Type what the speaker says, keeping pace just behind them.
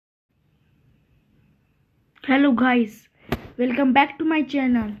Hello guys, welcome back to my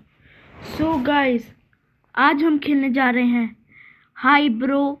channel. So guys, आज हम खेलने जा रहे हैं high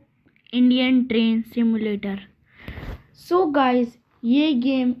bro Indian train simulator. So guys, ये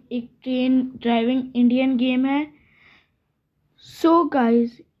गेम एक ट्रेन ड्राइविंग इंडियन गेम है। सो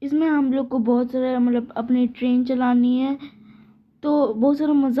गाइस, इसमें हम लोग को बहुत सारा अपनी ट्रेन चलानी है, तो बहुत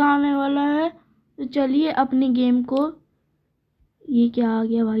सारा मज़ा आने वाला है। तो चलिए अपनी गेम को। ये क्या आ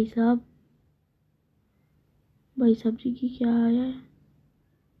गया भाई साहब जी की क्या आया है?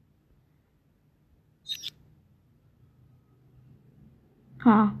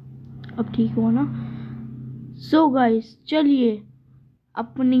 हाँ, अब ठीक हो ना। सो गाइस, चलिए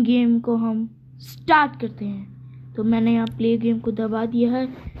अपनी गेम को हम स्टार्ट करते हैं। तो मैंने यहाँ प्ले गेम को दबा दिया है,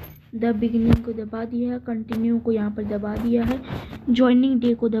 द बिगिनिंग को दबा दिया है, कंटिन्यू को यहाँ पर दबा दिया है, ज्वाइनिंग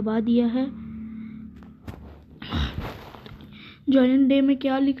डे को दबा दिया है। ज्वाइनिंग डे में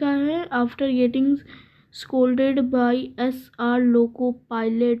क्या लिखा है? After getting scolded by SR Loco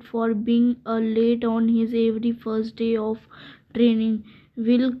pilot for being late on his every first day of training,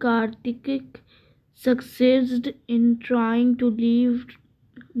 Will Karthik succeeded in trying to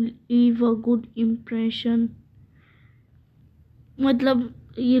leave a good impression। मतलब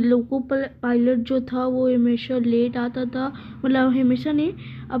ये लोको पायलट जो था वो हमेशा लेट आता था, मतलब हमेशा नहीं,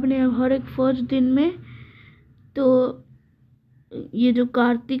 अपने हर एक फर्स्ट दिन में। तो ये जो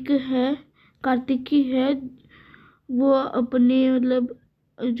कार्तिकी है, वो अपने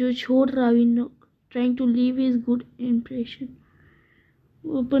जो छोड़ रहा है, trying to leave his good impression,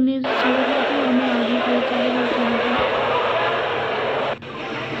 वो अपने छोड़ रहा था, हमें आगे पहुँचाएगा।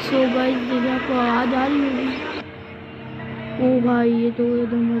 सो गाइस, देखिए आपको आवाज़ आ रही होगी। ओ भाई, ये तो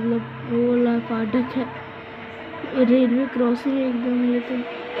एकदम वो वाला फाटक है, रेलवे क्रॉसिंग है एकदम। ये तो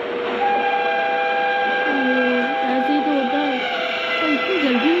ऐसे ही तो होता है, तो इतनी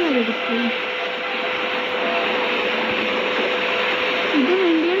जल्दी नहीं आ सकती। एकदम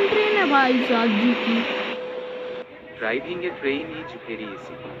इंडियन ट्रेन है भाई साहब जी की। Driving a train is very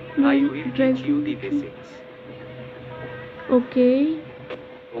easy. I will teach you the basics. Okay.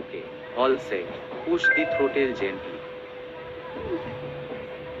 Okay, all set. Push the throttle gently.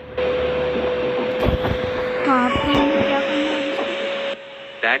 हाँ, तो क्या करना है?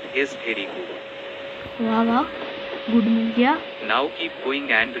 That is very good. वाह वाह, गुड मिल गया। Now keep going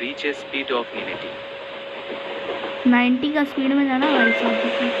and reach a speed of 90 का speed में जाना भाई साहब।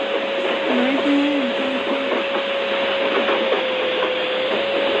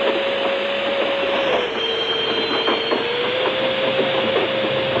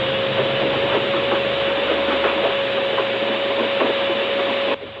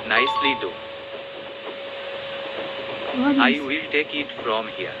 Nicely do. I will take it from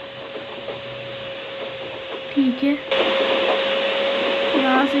here. ठीक है,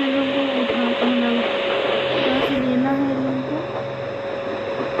 यहाँ से हम लोग को उठा, यहाँ से लेना है लोगों को।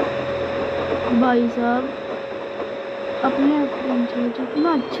 भाई साहब, अपने ट्रेन चलो, इतना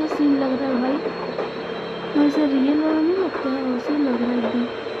अच्छा सीन लग रहा है भाई, वैसे रियल वाला नहीं लगता है, वैसे ही लग रहा है एकदम।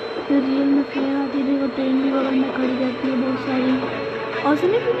 फिर रियल में ट्रेन आती है, देखो ट्रेन भी बगल में खड़ी रहती है बहुत सारी, और से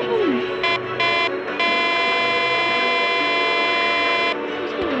नहीं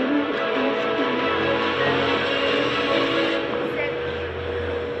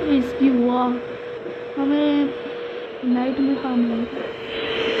इसकी वाह, हमें नाइट में काम लगेगा।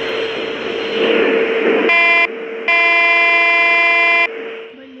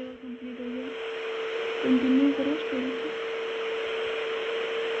 कंप्लीट हो गया, कंटिन्यू करो स्टोरी को।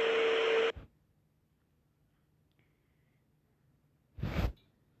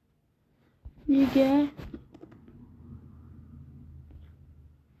 ये क्या है?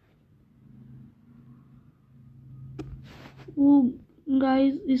 वो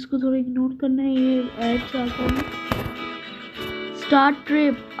गाइस, इसको थोड़ा इग्नोर करना है, ये एड्स आता है। Start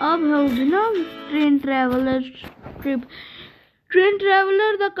trip. अब होगी ना train traveller trip. Train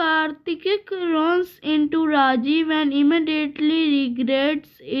traveler, the Karthik runs into Rajiv and immediately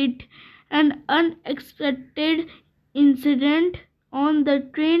regrets it. An unexpected incident on the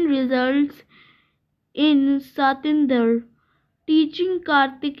train results in Satinder teaching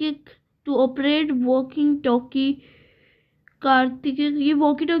Karthik to operate walkie-talkie। Kartik, ये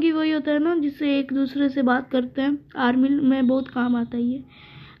walkie talkie वही होता है ना जिससे एक दूसरे से बात करते हैं, आर्मी में बहुत काम आता है ये।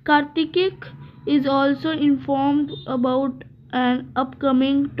 Kartik is also informed about an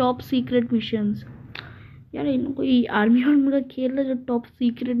upcoming top secret missions. यार, इन कोई आर्मी का खेल है जो टॉप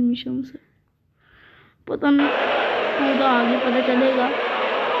सीक्रेट मिशंस है, पता नहीं, तो आगे पता चलेगा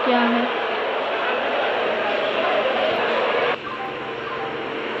क्या है।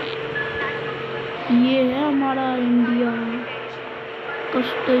 ये है हमारा इंडिया का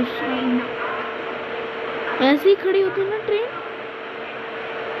स्टेशन। ऐसे ही खड़ी होती है ना ट्रेन।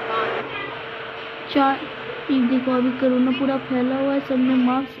 चार एक देखो अभी कोरोना पूरा फैला हुआ है, सबने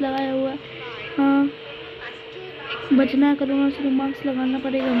मास्क लगाया हुआ है। हाँ बचना है कोरोना से तो मास्क लगाना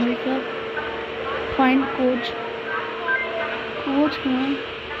पड़ेगा हमारे साथ। फाइंड कोच, कोच कहाँ है?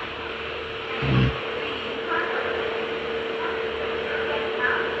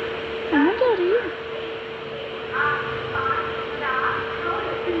 कहाँ जा रही है?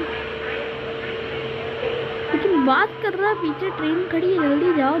 कुछ बात कर रहा है, पीछे ट्रेन खड़ी है,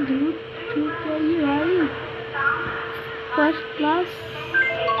 जल्दी जाओ, दूर छूट जाइए भाई। फर्स्ट क्लास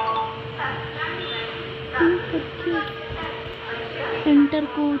इंटर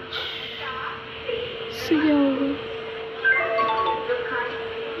कोच से क्या होगा?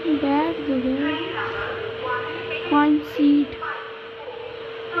 बैठ दो, फाइंड सीट।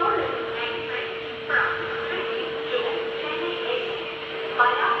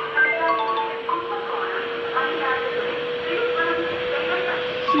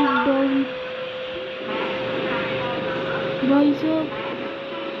 सिट डाउन भाई साहब,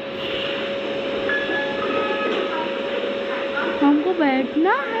 हमको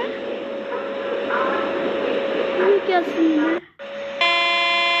बैठना है। ये क्या सीन है?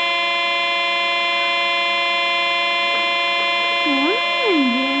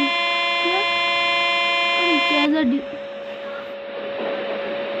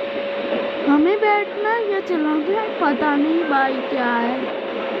 हमें बैठना है या चलाना है पता नहीं भाई, क्या है।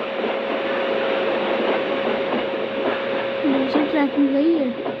 दूसरी ट्रैक में गई है।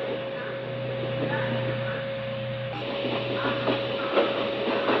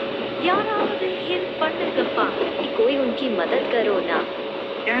 यार आप इन पंडित गप्पा कि कोई उनकी मदद करो ना।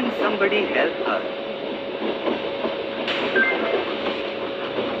 Can somebody help her?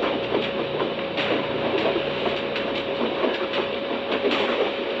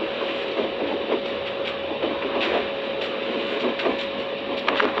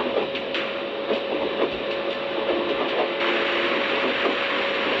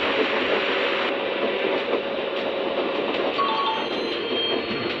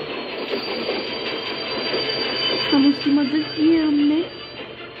 हम उसकी मदद की है हमने।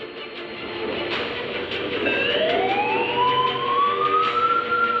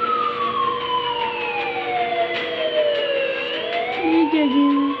 ये क्या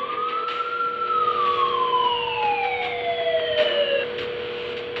गेम है?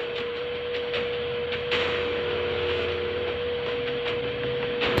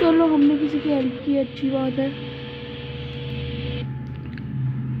 चलो हमने किसी की हेल्प की, अच्छी बात है।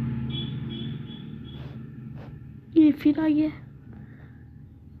 ये फिर आ गया।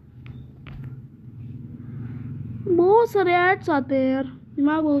 बहुत सारे एड्स आते हैं यार,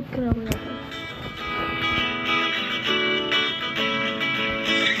 दिमाग बहुत खराब हो जाता है।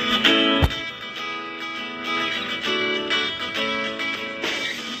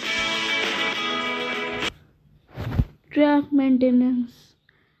 Track maintenance.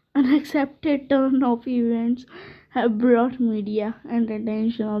 Unaccepted turn of events have brought media and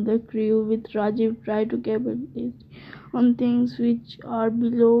attention of the crew, with Rajiv try to capitalize on things which are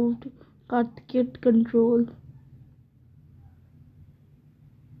beloved Karthikeyan control.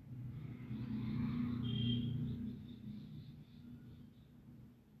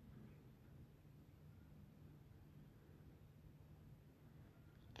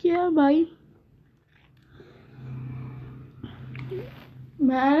 क्या भाई,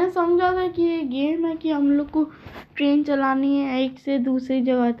 मैंने समझा था कि ये गेम है कि हम लोग को ट्रेन चलानी है एक से दूसरी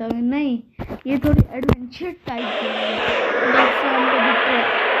जगह तक। नहीं, ये थोड़ी एडवेंचर टाइप की है। जैसे हम कभी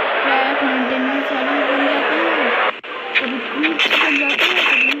ट्रैक मेंटेनेंस वाले बन जाते हैं, कभी क्रूज बन जाते हैं,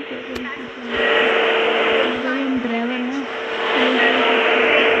 कभी हम ड्राइवर हैं।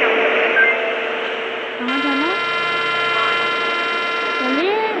 कहाँ जाना?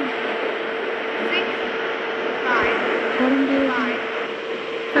 चलिए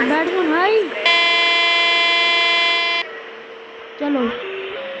तो बैठ गए भाई, चलो।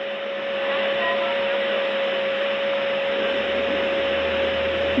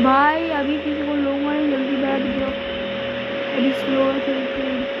 भाई अभी किसी को लोग मारे, जल्दी बैठ जाओ। अभी स्लो है थोड़ी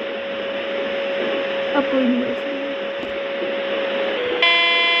ट्रेन, अब कोई नहीं बैठ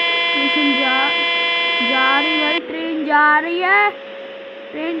स्टेशन जा रही भाई, ट्रेन जा रही है,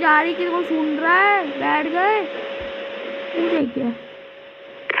 ट्रेन जा रही, किसी को सुन रहा है? बैठ गए क्या?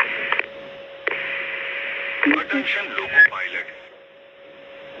 Attention loco pilot.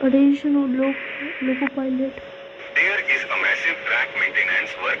 Attention loco pilot. There is a massive track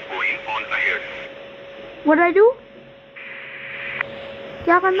maintenance work going on ahead. What I do?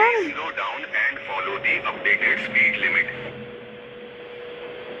 क्या करना है? Slow down and follow the updated speed limit.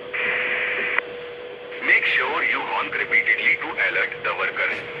 Make sure honk repeatedly to alert the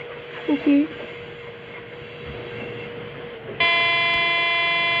workers. Okay.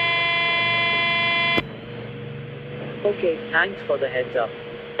 Okay, thanks for the heads up.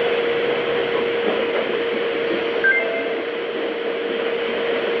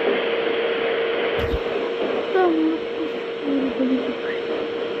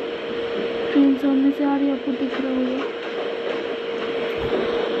 Train सामने से आ रही है, आपको दिख रहा होगा।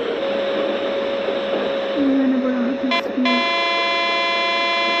 मैंने बढ़ा दी स्पीड,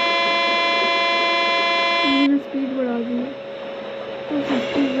 मैंने स्पीड बढ़ा दी है। तो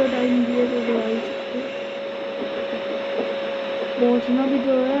 50 का टाइम दिया तो बढ़ा ही सकते, पहुंचना भी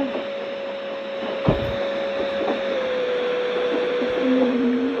तो है।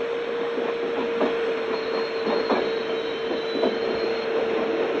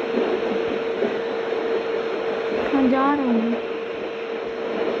 हाँ, जा रहा हूँ।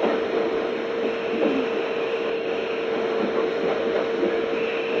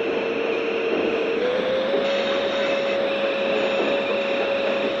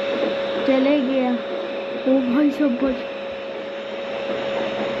 चले गया। ओ भाई सब बच,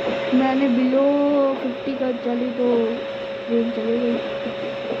 मैंने बिलो 50 का चली तो ट्रेन चली गई।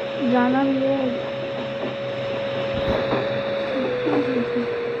 जाना भी है।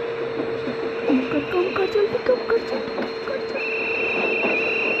 कम कर जल्दी, कम कर जल्दी, कम कर जल्दी।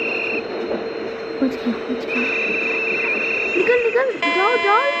 बच गया, बच गया। निकल निकल, जाओ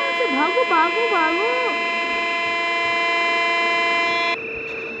जाओ यहाँ से, भागो भागो भागो।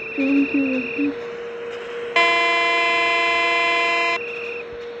 ट्रेन क्यों रुकी?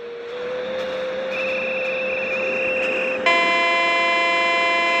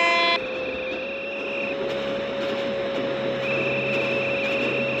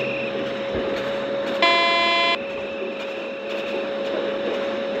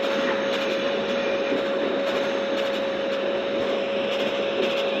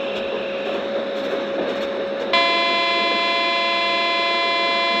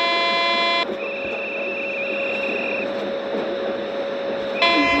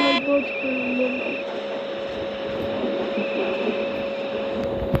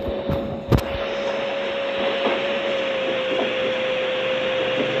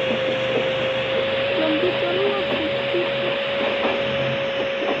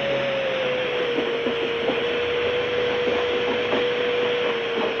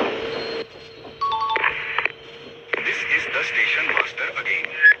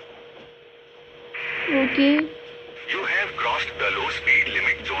 Okay. You have crossed the low speed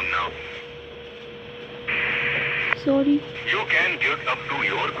limit zone now. Sorry. You can get up to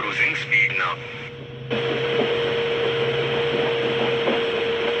your cruising speed now.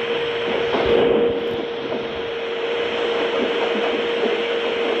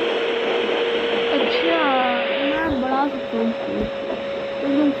 अच्छा, मैं बढ़ा सकता हूँ स्पीड, तो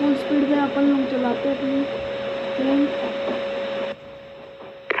हम फुल स्पीड में अपन लोग चलाते हैं अपनी train.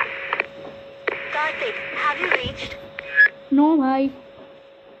 Karthik, have you reached? No भाई।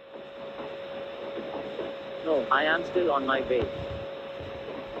 No, I am still on my way.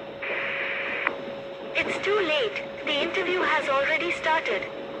 It's too late. The interview has already started.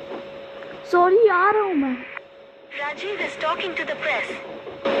 Sorry, आ रहा हूँ मैं। Rajiv is talking to the press.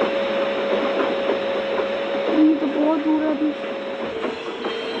 ये तो बहुत दूर है अभी।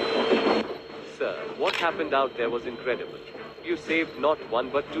 Sir, what happened out there was incredible. You saved not one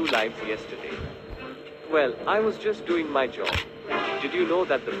but 2 lives yesterday. Well, I was just doing my job. Did you know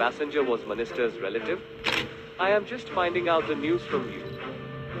that the passenger was Minister's relative? I am just finding out the news from you.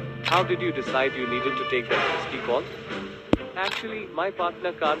 How did you decide you needed to take that risky call? Actually, my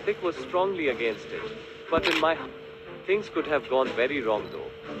partner Karthik was strongly against it. But in my things could have gone very wrong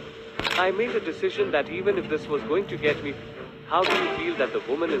though. I made a decision that even if this was going to get me, how do you feel that the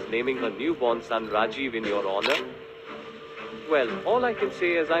woman is naming her newborn son Rajiv in your honor? Well, all I can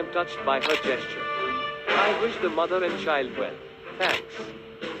say is I'm touched by her gesture. I wish the mother and child well. Thanks.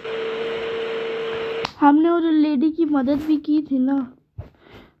 हमने उस lady की मदद भी की थी ना,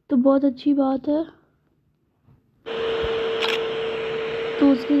 तो बहुत अच्छी बात है।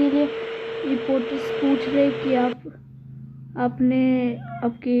 तो उसके लिए रिपोर्टर्स पूछ रहे कि आपने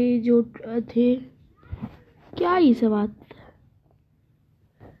आपके जो थे क्या ये सब बात।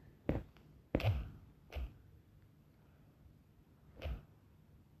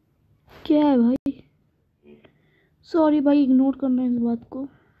 क्या है भाई? सॉरी भाई, इग्नोर करना इस बात को,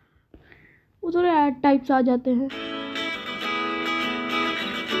 वो थोड़े ऐड टाइप्स आ जाते हैं।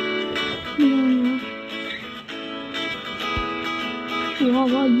 वाह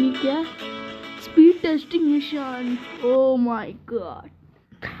वाह, ये क्या? Speed testing mission. Oh my God,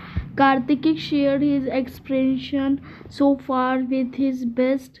 Karthik shared his expression so far with his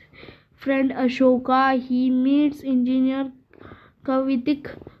best friend Ashoka. He meets engineer Kavitik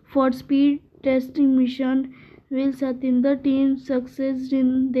for speed testing mission. Will Satinder team succeed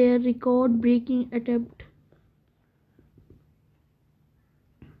in their record-breaking attempt?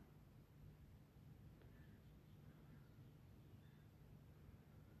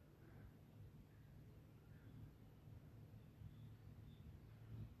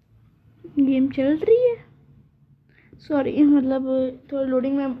 Game चल रही है sorry मतलब थोड़ा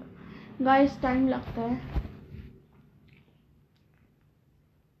loading में guys time लगता है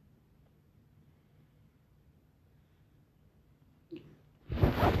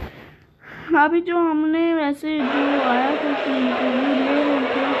अभी जो हमने वैसे जो आया था कि इंटरव्यू ले रहे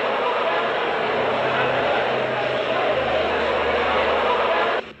थे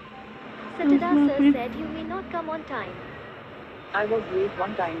Satida sir said you may not come on time. I was late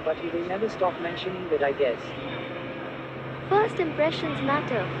one time, but he will never stop mentioning it, I guess. First impressions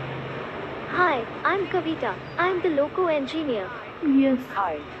matter. Hi, I'm Kavita. I'm the loco engineer. Yes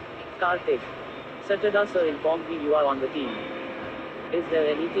Hi, Karthik. Satada sir informed me you are on the team. Is there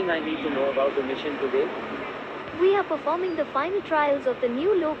anything I need to know about the mission today? We are performing the final trials of the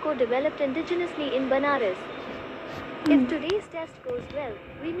new loco developed indigenously in Banaras. If today's test goes well,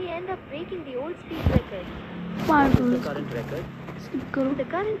 we may end up breaking the old speed record. Part What is the current record? Skip करो The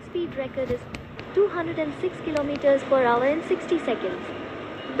current speed record is 206 kilometers per hour in 60 seconds.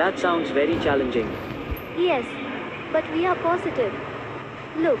 That sounds very challenging. Yes, but we are positive.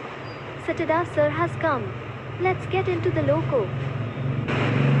 Look, Satada sir has come. Let's get into the loco.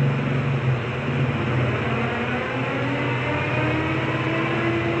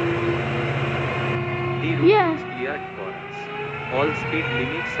 The route Yeah. is cleared for us. All speed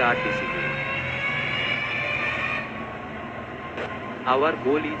limits are disabled. Our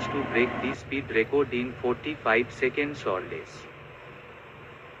goal is to break the speed record in 45 seconds or less.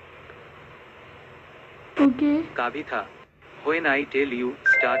 Okay Kavitha, when I tell you,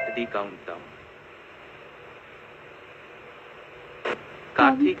 start the countdown.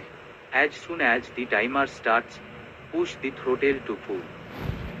 Karthik, as soon as the timer starts, push the throttle to full.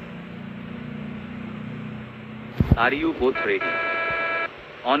 Are you both ready?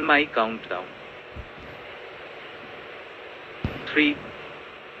 On my countdown. 3,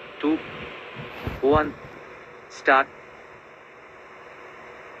 2, 1, start.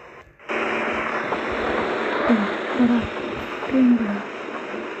 बड़ा train बड़ा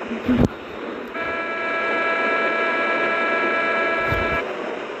बड़ा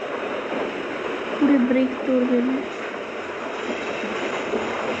पूरे break तोड़ देना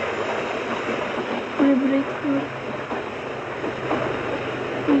पूरे break तोड़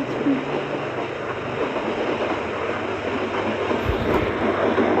full speed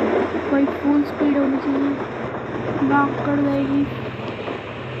भाई full speed होनी चाहिए नाक कट जाएगी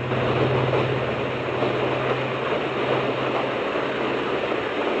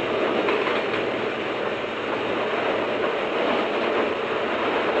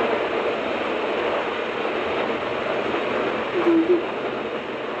जल्दी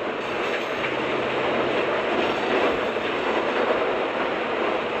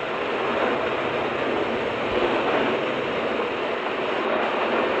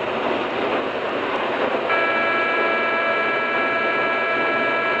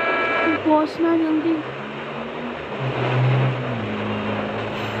पहुंचना जल्दी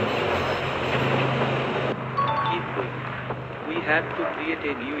Keep going. We have to create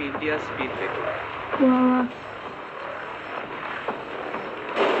a new India speed record. वाह वाह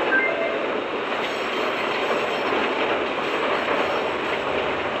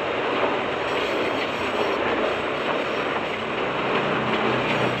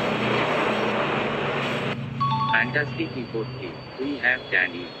Fantastic report team. We have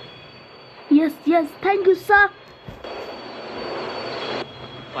Danny. Yes yes thank you sir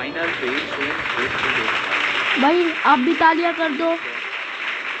Final train train trip today. भाई आप भी तालियां कर दो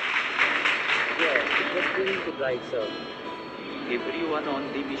Yeah, it was thrilling to drive, sir. Everyone on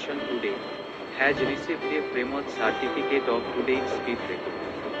the mission today has received a Fremont certificate of today's speed record.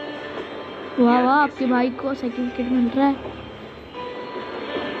 वाह वाह आपके भाई को सर्टिफिकेट मिल रहा है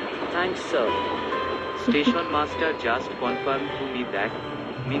Thanks, sir. Station master just confirmed to me that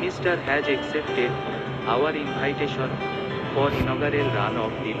Minister has accepted our invitation for inaugural run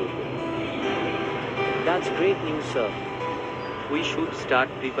of the logo. That's great news, sir. We should start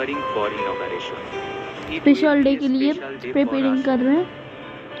preparing for inauguration. It will special be day a के लिए special day for preparing us. कर रहे हैं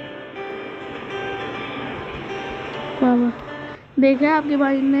वाह वाह देखा है आपके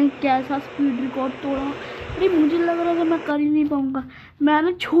भाई ने कैसा स्पीड रिकॉर्ड तोड़ा अरे मुझे लग रहा था मैं कर ही नहीं पाऊंगा,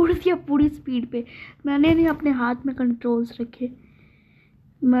 मैंने छोड़ दिया पूरी स्पीड पे। मैंने नहीं अपने हाथ में कंट्रोल्स रखे,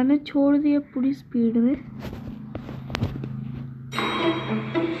 मैंने छोड़ दिया पूरी स्पीड में।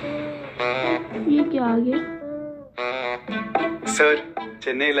 ये क्या आ गया? சார்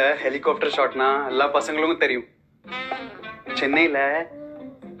சென்னையில் ஹெலிகாப்டர் ஷாட்னா எல்லா பசங்களுக்கும் தெரியும். சென்னையில்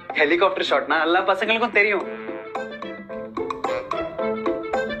ஹெலிகாப்டர் ஷாட்னா எல்லா பசங்களுக்கும் தெரியும்.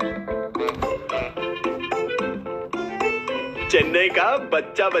 चेन्नई का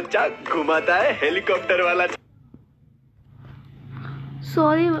बच्चा बच्चा घुमाता है हेलीकॉप्टर वाला.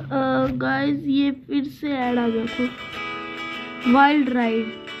 सॉरी गाइस, ये फिर से ऐड आ गया था वाइल्ड राइड।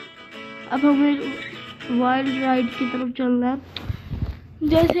 अब हमें वाइल्ड राइड की तरफ चलना है।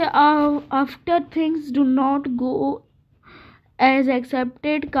 जैसे after things do not go as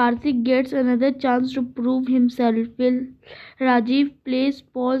accepted, Kartik gets another chance to prove himself, will Rajiv place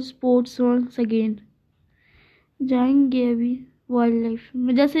pause sports once again. जाएंगे अभी वाइल्ड लाइफ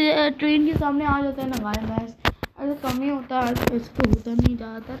में। जैसे ट्रेन के सामने आ जाता है ना गाय भैंस, ऐसा कम ही होता है, ऐसे तो होता नहीं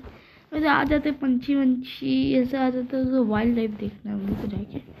ज़्यादातर। वैसे आ जाते पंछी वंछी ऐसे आ जाते हैं, तो वाइल्ड लाइफ देखना है उनको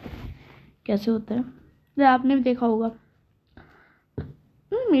जाके कैसे होता है। जैसे आपने भी देखा होगा।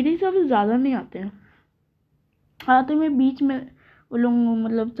 मेरे हिसाब से ज़्यादा नहीं आते हैं, आते में बीच में वो लोग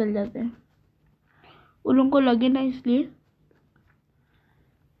मतलब चल जाते हैं, उन लोगों को लगे ना, इसलिए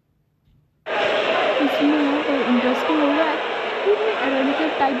इसमें है तो इंटरेस्टिंग हो रहा है। एडवेंचर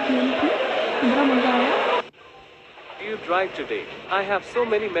टाइप गेम थी, बड़ा मज़ा आया। Do you drive today? I have so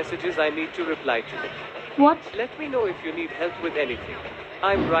many messages I need to reply to. What? Let me know if you need help with anything.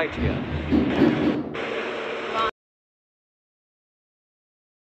 I'm right here.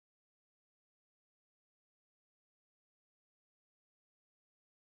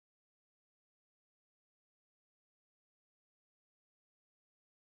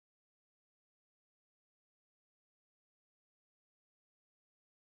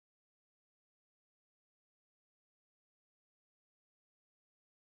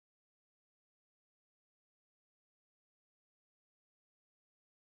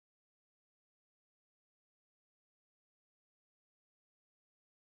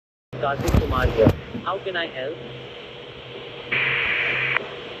 Karthik Kumar here. How can I help?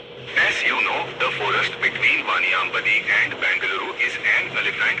 As you know, the forest between Vaniambadi and Bangalore is an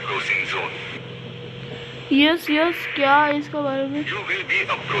elephant crossing zone. Yes क्या है इसका बारे में? You will be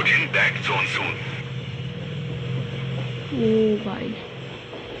approaching that zone soon. ओ भाई,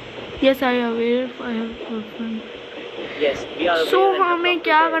 yes I aware, I have. Yes, we are. सो हमें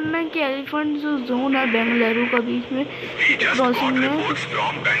क्या करना है कि एलिफेंट जो जोन है बेंगलुरु का बीच में We just got क्रॉसिंग में, reports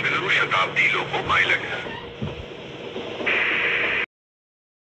from Bangalore Shatabdi Loco pilot.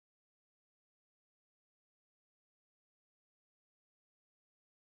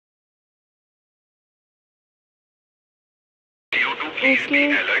 You to please be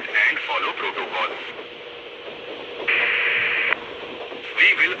Okay. alert and follow protocol. We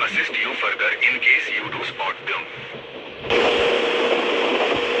will assist you further in case you do spot them.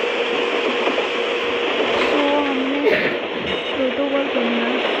 सो हमने protocol करना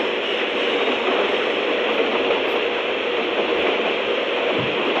है।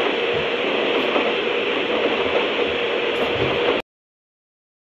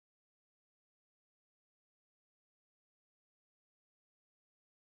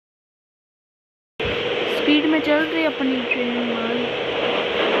 Speed में चल रही है अपनी train हमारी।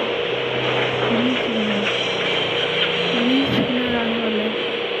 सिग्नल आने वाला है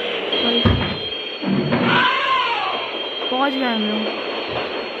भाई। पहुंच गए हम लोग,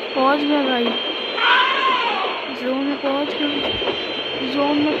 पहुंच गए भाई, जोन में पहुंच गए,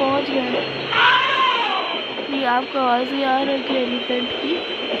 जोन में पहुंच गए। ये आपको आवाज़ ही आ रहा है कि एलिफेंट की।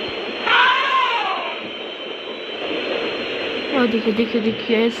 और देखिए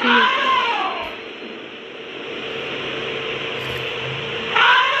ऐसे ही है।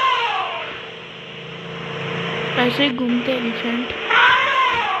 ऐसे ही घूमते elephant.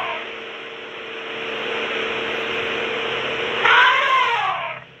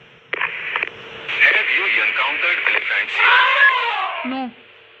 Have you encountered elephants here? No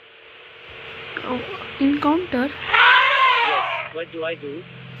encounter. Yes. What do I do?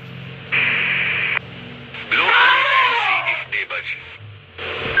 Blow on it and see if they budge.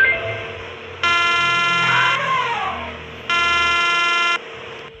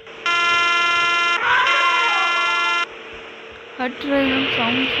 हट रहे हैं,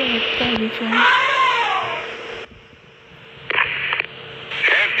 साउंड से हटता है elephant.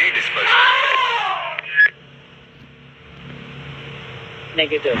 Have they dispersed?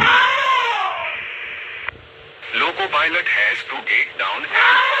 Negative. Loco pilot has to get down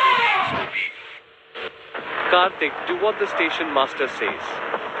and follow the SOP. Karthik, do what the station master says.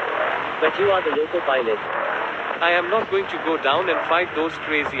 But you are the loco pilot. I am not going to go down and fight those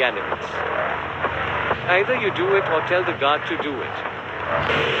crazy animals. Either you do it or tell the guard to do it.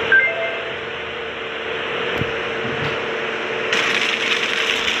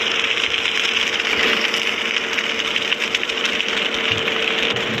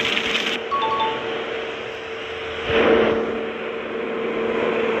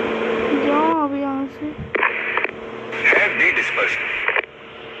 जाओ अब यहाँ से। Have they dispersed?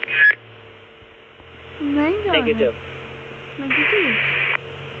 नहीं जा Negative. Negative.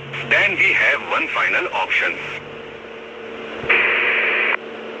 Then we have one final option.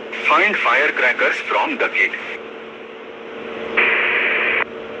 Find firecrackers from the gate.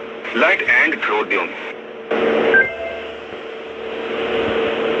 Light and throw them.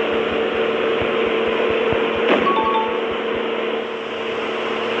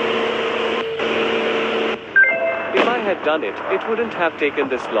 If I had done it, it wouldn't have taken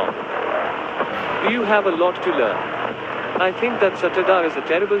this long. You have a lot to learn. I think that Satada is a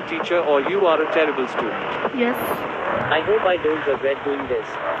terrible teacher or you are a terrible student. Yes, I hope I don't regret doing this.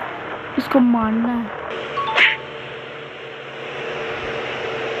 इसको मारना है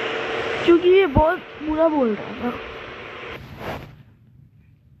क्योंकि ये बहुत बुरा बोल रहा था,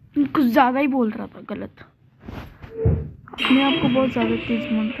 कुछ ज्यादा ही बोल रहा था, गलत। अपने आप को बहुत ज्यादा तेज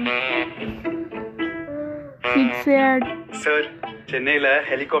मानता है। ठीक से ऐड சார் சென்னையில்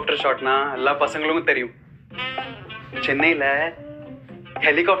ஹெலிகாப்டர் ஷாட்னா எல்லா பசங்களுக்கும் தெரியும். சென்னையில்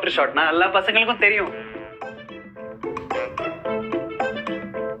ஹெலிகாப்டர் ஷாட்னா எல்லா பசங்களுக்கும் தெரியும்.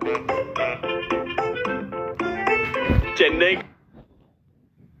 Chennai.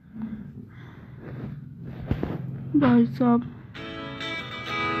 भाई साहब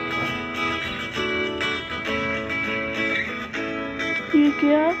ये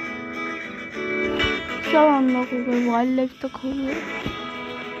क्या है? सब अनलॉक हो गए, वाइल्ड लाइफ तक हो गए।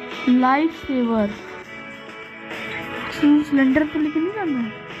 लाइफ सेवर सिलेंडर तो लेके नहीं जाना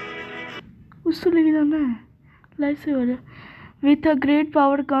है, उसको लेके जाना है। लाइफ सेवर है। With a great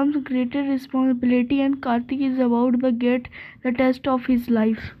power comes greater responsibility and Karthik is about to get the test of his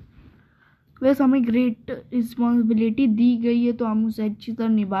life. वैसे हमें ग्रेट रिस्पॉन्सिबिलिटी दी गई है तो हम उसे अच्छी तरह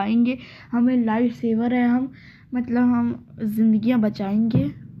निभाएंगे। हमें लाइफ सेवर है, हम मतलब हम जिंदगियां बचाएंगे।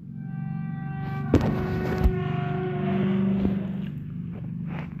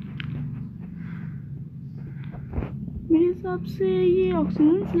 मेरे हिसाब से ये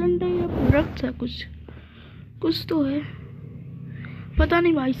ऑक्सीजन सिलेंडर या प्रोडक्ट्स है, कुछ तो है, पता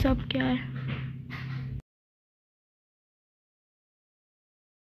नहीं भाई साहब क्या है।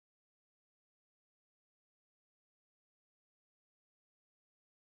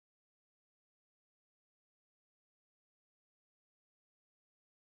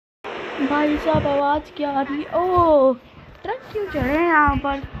 भाई साहब आवाज क्या आ रही है? ओह, ट्रक क्यों चल रहे हैं यहाँ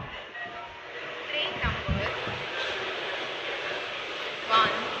पर?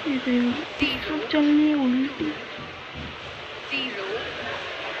 ये ट्रक चल रही है उल्टी।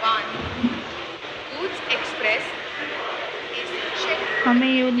 01 Goods Express is checked. हमें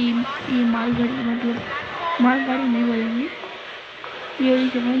ये वाली ये मालगाड़ी, मतलब मालगाड़ी नहीं बोलेंगे, ये वाली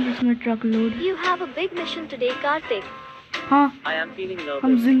जगह जिसमें truck load. You have a big mission today, Karthik. हाँ, I am feeling हम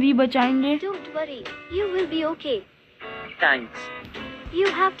nervous. जिंदगी बचाएंगे। Don't worry, you will be okay. Thanks. You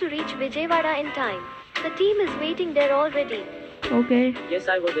have to reach Vijayawada in time. The team is waiting there already. Okay, Yes,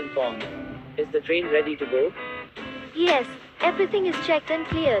 I was informed. Is the train ready to go? Yes, everything is checked and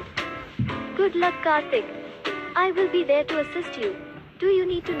cleared. Good luck, Karthik. I will be there to assist you. Do you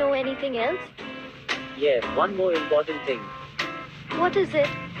need to know anything else? Yeah, one more important thing. What is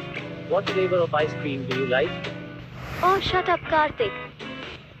it? What flavor of ice cream do you like? Oh, shut up, Karthik.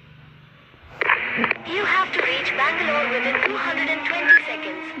 You have to reach Bangalore within 220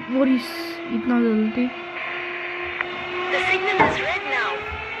 seconds. Boris इतना जल्दी? The signal is red now.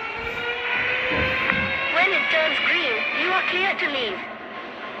 When it turns green, you are clear to leave.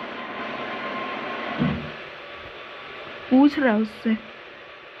 पूछ रहा है उससे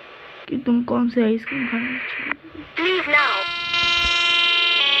कि तुम कौन से आइसक्रीम खाना चाहोगे। Leave now.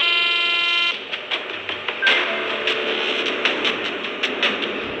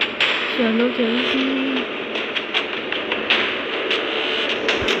 चलो जल्दी।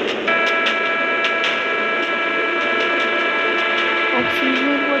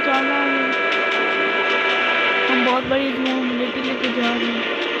 ऑक्सीजन को जाना है, हम बहुत बड़ी रिस्पॉन्सिबिलिटी लेके जा रहे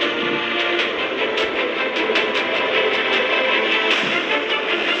हैं।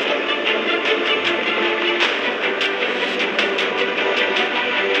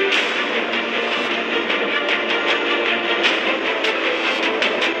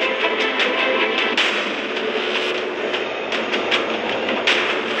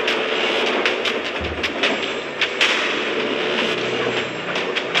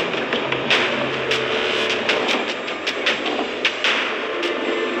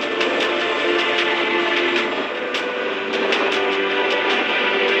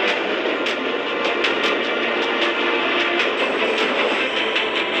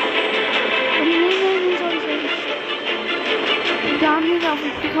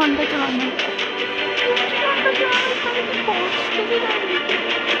 घंटा चलाना है, 3 घंटा चलाना है, तभी तो पहुंचते भी नहीं।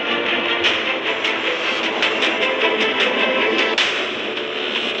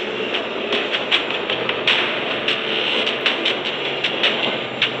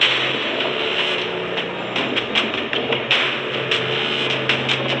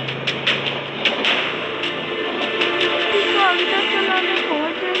 घंटा चलाने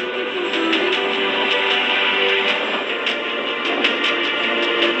पहुंच जाएंगे तो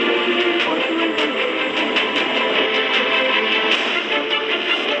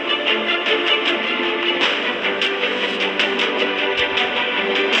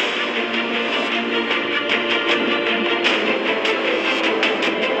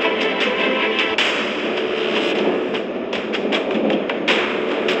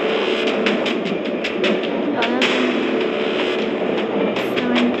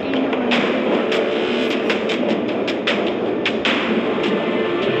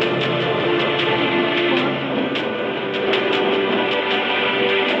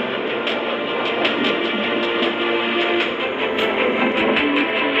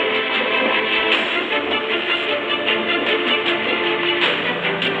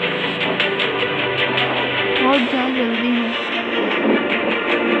बहुत ज़्यादा जल्दी है।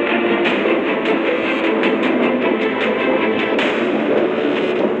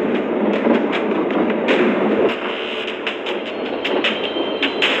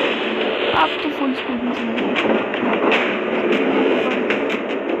 आप तो फुल स्पीड में चलाइए।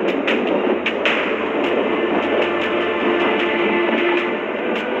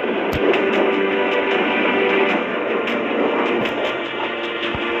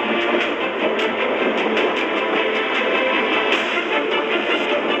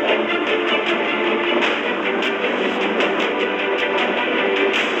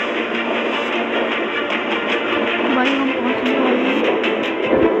 भाई हम पहुंचने वाले हैं।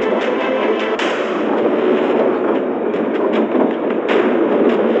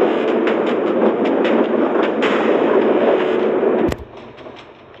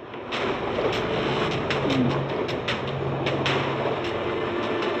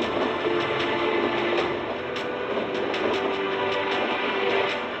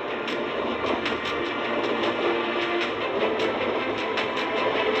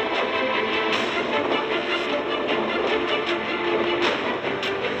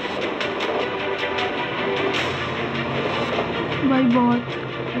 भाई बहुत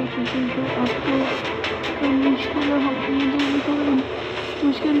तो मुश्किल है, मुझे तो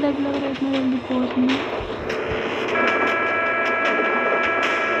मुश्किल टाइप लग रहा है इतना जल्दी पहुँचना।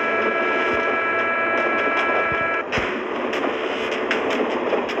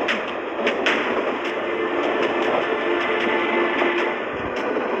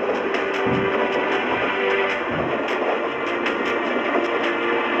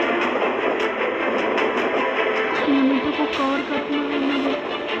 किलोमीटर को कवर करना है मुझे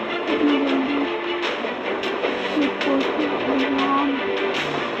इतनी जल्दी। एक post exam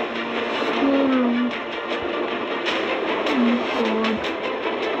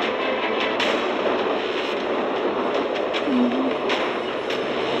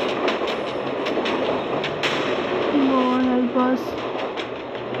God help us.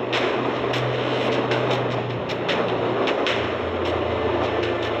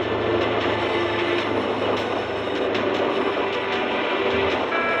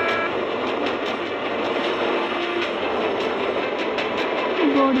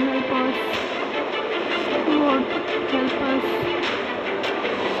 God help us. God help us.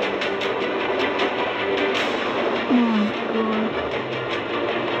 My God.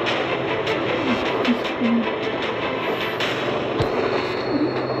 This thing.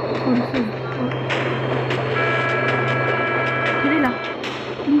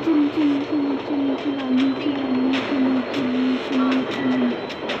 नीचे नीचे नीचे नीचे नीचे ला नीचे ला नीचे नीचे नीचे नीचे नीचे बहुत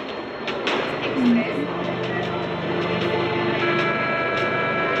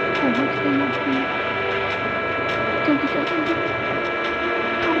सही है। जल्दी जल्दी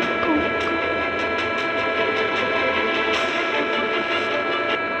go go go।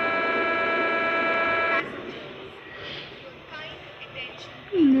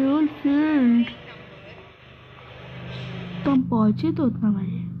 Level field तो हम पहुंचे तो उतना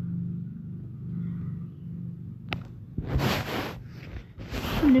बजे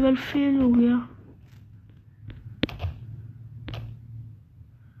लेवल फेल हो गया।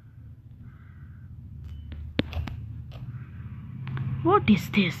 What is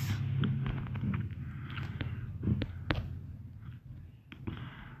this?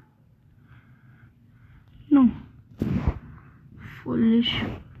 No. Foolish.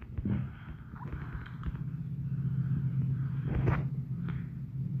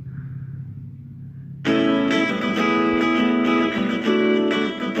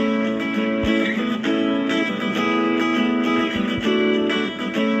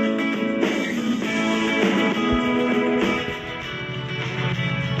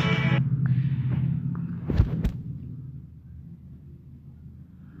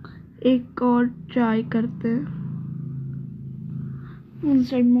 एक और ट्राई करते हैं,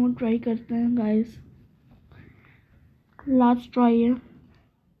 इंस्टेंट मोड ट्राई करते हैं गाइस। लास्ट ट्राई है,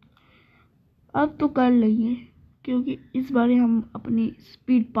 अब तो कर लेंगे क्योंकि इस बार हम अपनी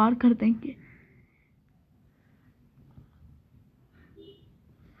स्पीड पार कर देंगे।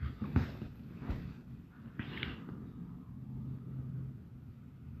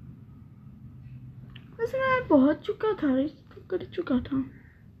 वैसे मैं पहुंच चुका था, कर चुका था।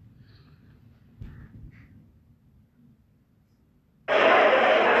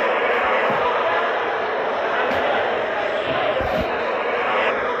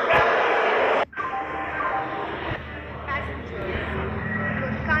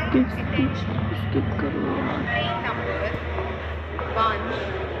 स्किप करो यार। Train number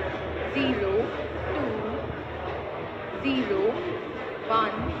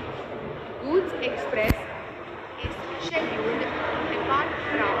 10201 Goods Express is scheduled to depart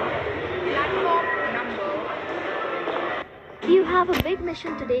from platform number. You have a big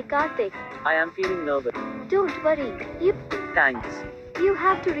mission today, Karthik. I am feeling nervous. Don't worry. Thanks. You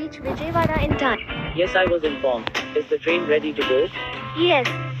have to reach Vijayawada in time. Yes, I was informed. Is the train ready to go? Yes,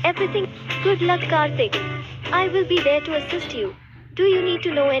 everything. Good luck, Karthik. I will be there to assist you. Do you need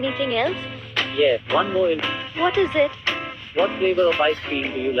to know anything else? Yeah, one more. What is it? What flavor of ice cream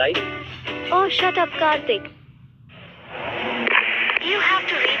do you like? Oh, shut up, Karthik. You have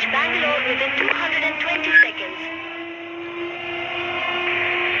to reach Bangalore within 220 seconds.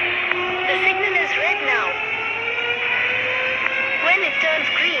 The signal is red now. When it turns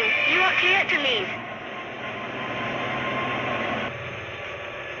green, you are clear to leave.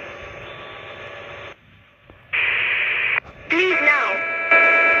 Leave now.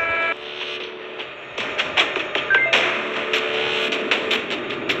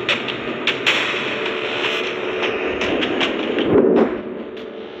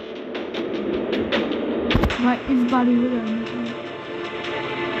 भाई इस बार ही हो जाना चाहिए।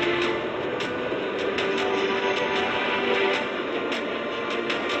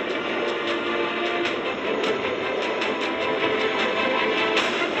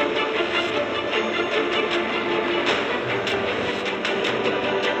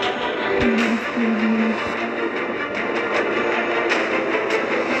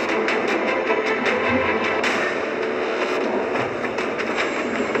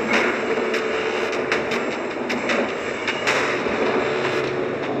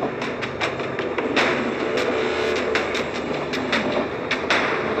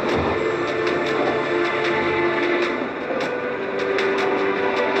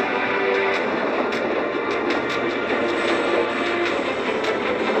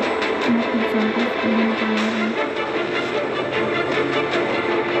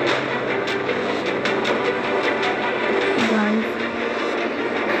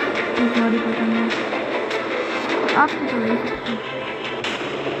 आप तो चले सकते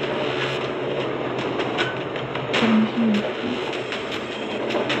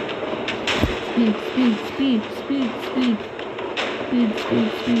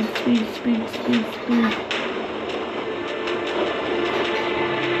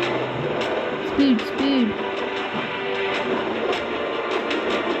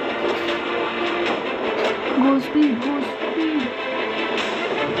speed go speed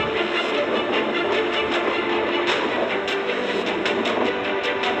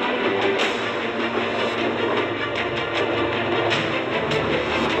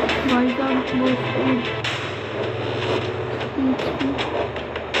भाई साहब go speed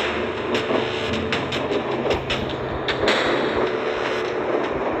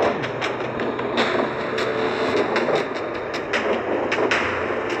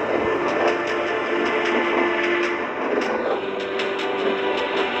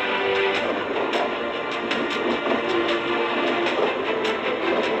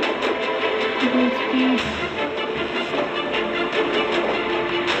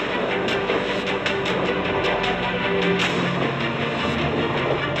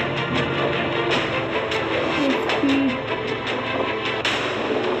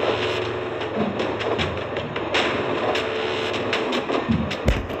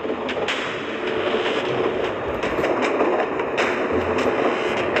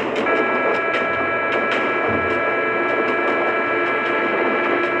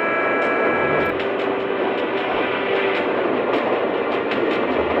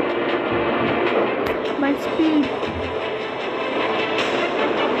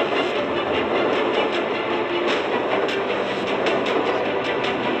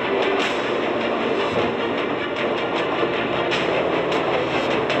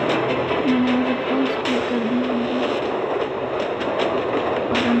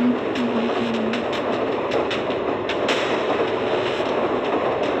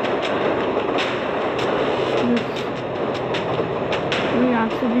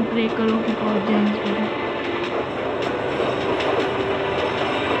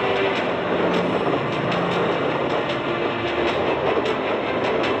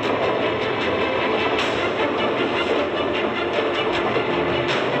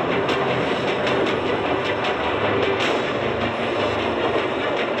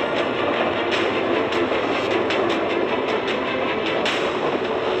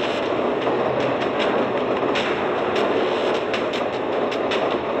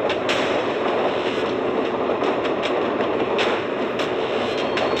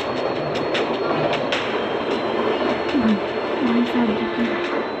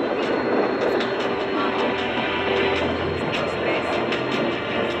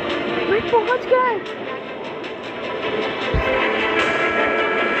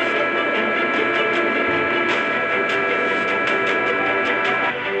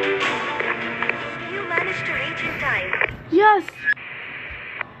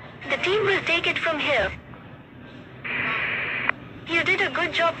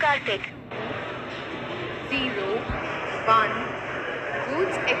Karthik. 01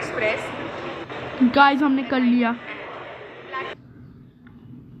 Goods Express. Guys हमने कर लिया।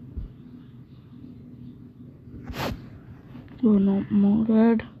 Oh no, more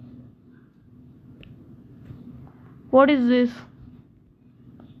red. What is this?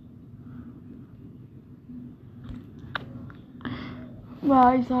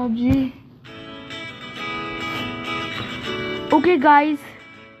 भाई साहब जी। ओके गाइस,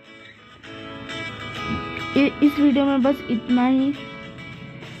 इस वीडियो में बस इतना ही।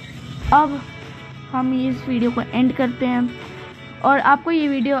 अब हम इस वीडियो को एंड करते हैं, और आपको ये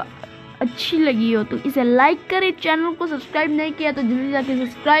वीडियो अच्छी लगी हो तो इसे लाइक करें, चैनल को सब्सक्राइब नहीं किया तो जल्दी जाके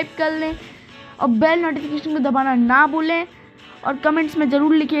सब्सक्राइब कर लें, और बेल नोटिफिकेशन को दबाना ना भूलें, और कमेंट्स में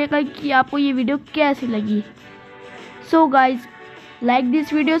ज़रूर लिखिएगा कि आपको ये वीडियो कैसी लगी। So guys, like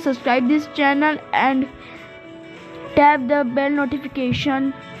this video, subscribe this channel and tap the bell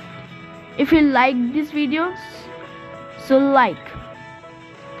notification if you like this video. So like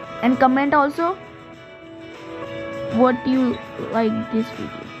and comment also what you like this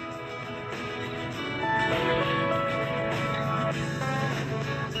video.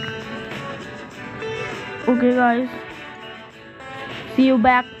 Okay guys, see you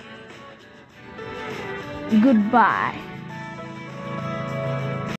back. Goodbye.